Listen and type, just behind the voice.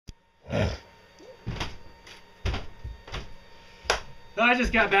I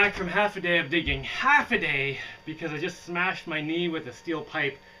just got back from half a day of digging. Half a day, because I just smashed my knee with a steel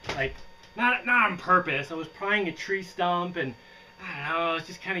pipe. Like, not on purpose. I was prying a tree stump, and I don't know, I was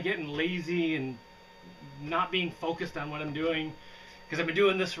just kind of getting lazy and not being focused on what I'm doing. Because I've been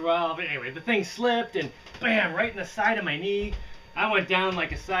doing this for a while. But anyway, the thing slipped, and bam, right in the side of my knee. I went down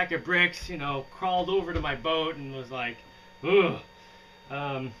like a sack of bricks, you know, crawled over to my boat and was like, ugh.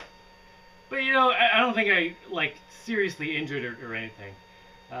 But you know, I don't think I like seriously injured or anything.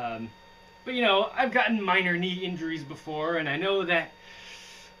 But you know, I've gotten minor knee injuries before, and I know that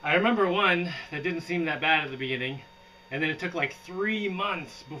I remember one that didn't seem that bad at the beginning, and then it took like 3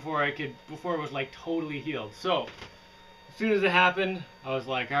 months before it was like totally healed. So as soon as it happened, I was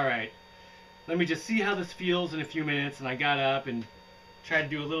like, all right, let me just see how this feels in a few minutes. And I got up and tried to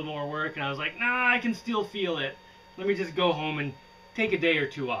do a little more work, and I was like, nah, I can still feel it. Let me just go home and take a day or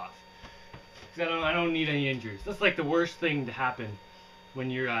two off. Because I don't need any injuries. That's like the worst thing to happen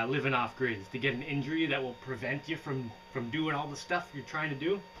when you're living off grid, is to get an injury that will prevent you from doing all the stuff you're trying to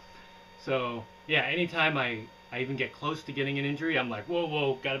do. So yeah, anytime I even get close to getting an injury, I'm like,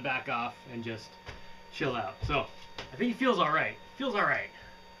 whoa, gotta back off and just chill out. So I think it feels alright. Feels alright.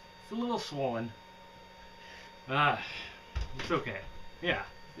 It's a little swollen. It's okay. Yeah,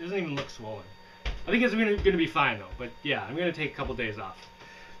 it doesn't even look swollen. I think it's gonna be fine though, but yeah, I'm gonna take a couple days off.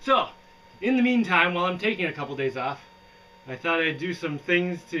 So, in the meantime, while I'm taking a couple days off, I thought I'd do some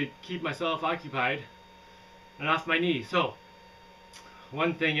things to keep myself occupied and off my knee. So,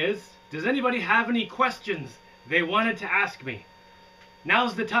 one thing is, does anybody have any questions they wanted to ask me?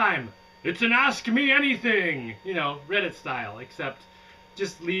 Now's the time. It's an Ask Me Anything, you know, Reddit style, except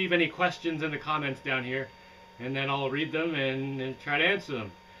just leave any questions in the comments down here, and then I'll read them and try to answer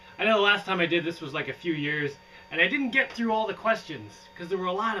them. I know the last time I did this was like a few years, and I didn't get through all the questions, because there were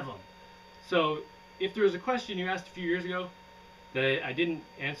a lot of them. So, if there was a question you asked a few years ago that I didn't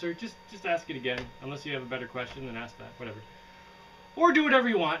answer, just ask it again, unless you have a better question, then ask that, whatever. Or do whatever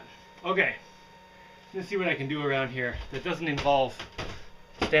you want. Okay, let's see what I can do around here that doesn't involve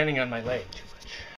standing on my leg too much.